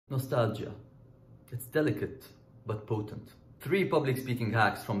Nostalgia. It's delicate, but potent. 3 public speaking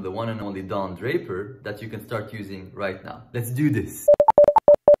hacks from the one and only Don Draper that you can start using right now. Let's do this!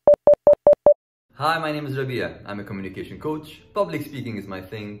 Hi, my name is Rabih. I'm a communication coach, public speaking is my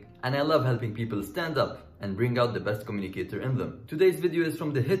thing, and I love helping people stand up and bring out the best communicator in them. Today's video is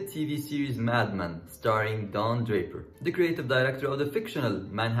from the hit TV series Mad Men, starring Don Draper, the creative director of the fictional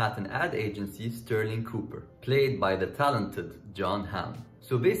Manhattan ad agency Sterling Cooper, played by the talented Jon Hamm.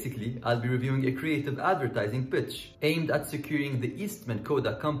 So basically, I'll be reviewing a creative advertising pitch aimed at securing the Eastman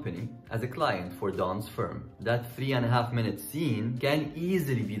Kodak company as a client for Don's firm. That 3.5-minute scene can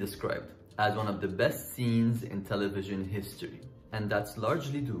easily be described as one of the best scenes in television history. And that's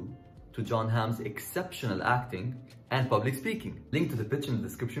largely due to Jon Hamm's exceptional acting and public speaking. Link to the pitch in the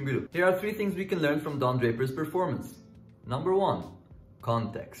description below. Here are 3 things we can learn from Don Draper's performance. Number 1,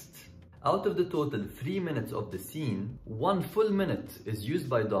 context. Out of the total 3 minutes of the scene, 1 full minute is used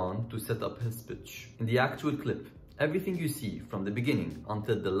by Don to set up his pitch. In the actual clip, everything you see from the beginning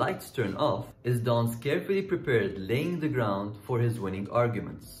until the lights turn off is Don's carefully prepared laying the ground for his winning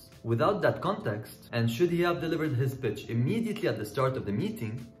arguments. Without that context, and should he have delivered his pitch immediately at the start of the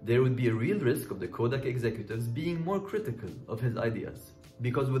meeting, there would be a real risk of the Kodak executives being more critical of his ideas.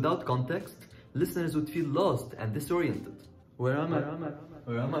 Because without context, listeners would feel lost and disoriented. Where am I?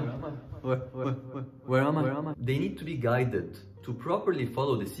 Where am I? Where am I? They need to be guided to properly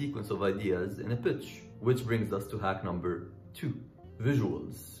follow the sequence of ideas in a pitch. Which brings us to hack number 2,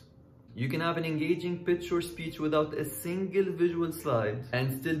 visuals. You can have an engaging pitch or speech without a single visual slide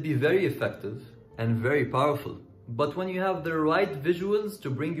and still be very effective and very powerful. But when you have the right visuals to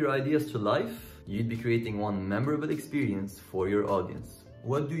bring your ideas to life, you'd be creating one memorable experience for your audience.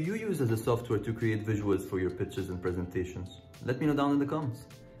 What do you use as a software to create visuals for your pitches and presentations? Let me know down in the comments.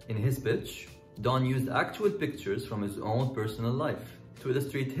 In his pitch, Don used actual pictures from his own personal life to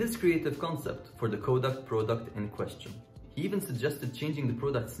illustrate his creative concept for the Kodak product in question. He even suggested changing the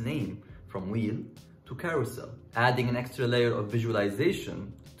product's name from Wheel to Carousel, adding an extra layer of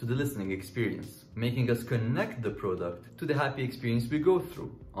visualization to the listening experience, making us connect the product to the happy experience we go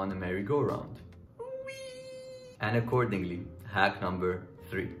through on a merry-go-round. And accordingly, hack number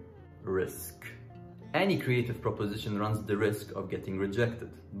 3, risk. Any creative proposition runs the risk of getting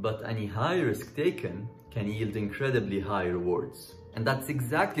rejected, but any high risk taken can yield incredibly high rewards. And that's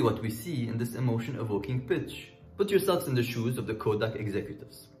exactly what we see in this emotion-evoking pitch. Put yourselves in the shoes of the Kodak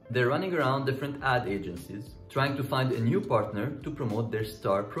executives. They're running around different ad agencies, trying to find a new partner to promote their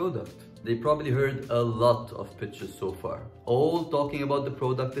star product. They probably heard a lot of pitches so far, all talking about the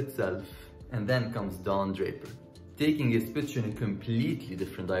product itself. And then comes Don Draper, taking his pitch in a completely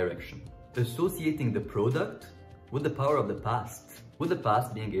different direction, associating the product with the power of the past, with the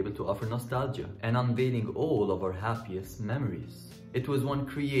past being able to offer nostalgia and unveiling all of our happiest memories. It was one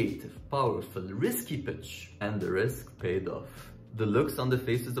creative, powerful, risky pitch, and the risk paid off. The looks on the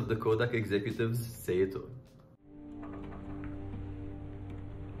faces of the Kodak executives say it all.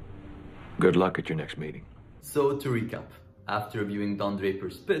 Good luck at your next meeting. So to recap, after reviewing Don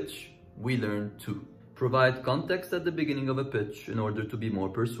Draper's pitch, we learned to provide context at the beginning of a pitch in order to be more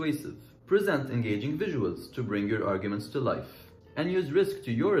persuasive, present engaging visuals to bring your arguments to life, and use risk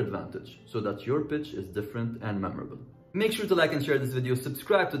to your advantage so that your pitch is different and memorable. Make sure to like and share this video,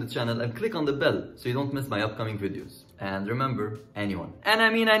 subscribe to the channel, and click on the bell so you don't miss my upcoming videos. And remember, anyone, and I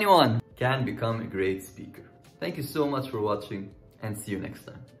mean anyone, can become a great speaker. Thank you so much for watching, and see you next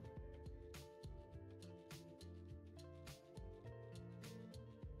time.